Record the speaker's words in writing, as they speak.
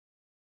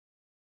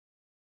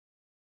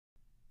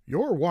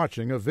You're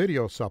watching a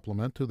video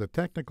supplement to the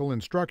technical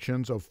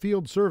instructions of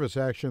Field Service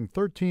Action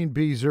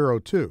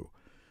 13B02,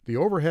 the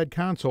overhead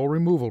console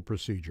removal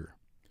procedure.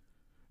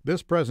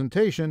 This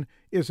presentation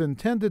is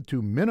intended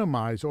to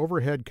minimize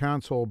overhead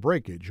console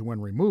breakage when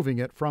removing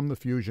it from the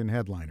Fusion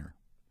headliner.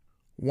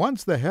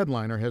 Once the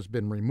headliner has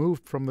been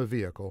removed from the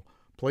vehicle,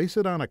 place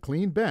it on a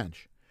clean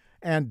bench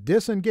and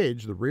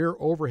disengage the rear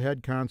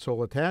overhead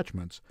console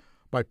attachments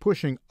by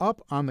pushing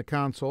up on the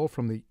console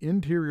from the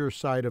interior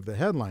side of the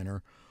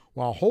headliner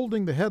while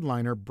holding the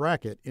headliner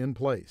bracket in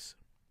place.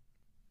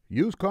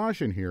 Use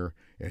caution here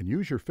and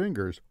use your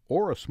fingers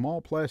or a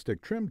small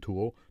plastic trim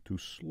tool to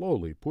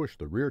slowly push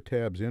the rear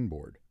tabs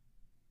inboard.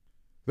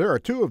 There are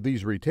two of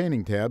these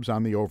retaining tabs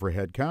on the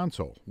overhead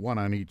console, one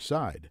on each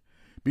side.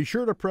 Be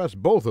sure to press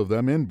both of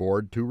them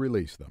inboard to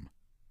release them.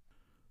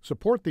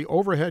 Support the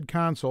overhead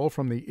console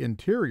from the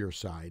interior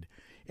side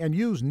and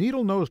use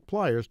needle-nosed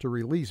pliers to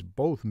release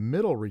both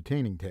middle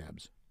retaining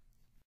tabs.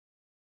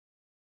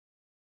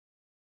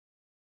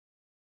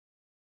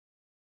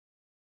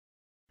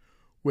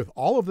 With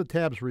all of the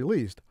tabs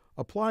released,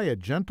 apply a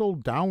gentle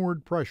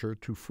downward pressure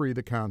to free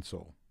the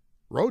console.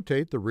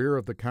 Rotate the rear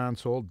of the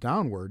console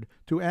downward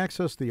to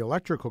access the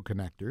electrical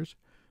connectors,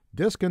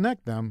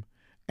 disconnect them,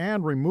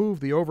 and remove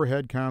the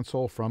overhead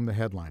console from the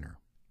headliner.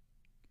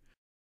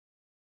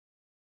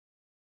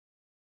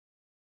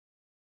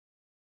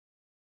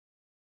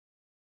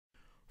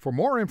 For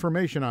more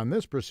information on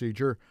this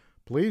procedure,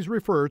 please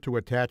refer to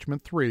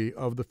Attachment 3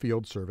 of the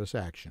Field Service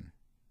Action.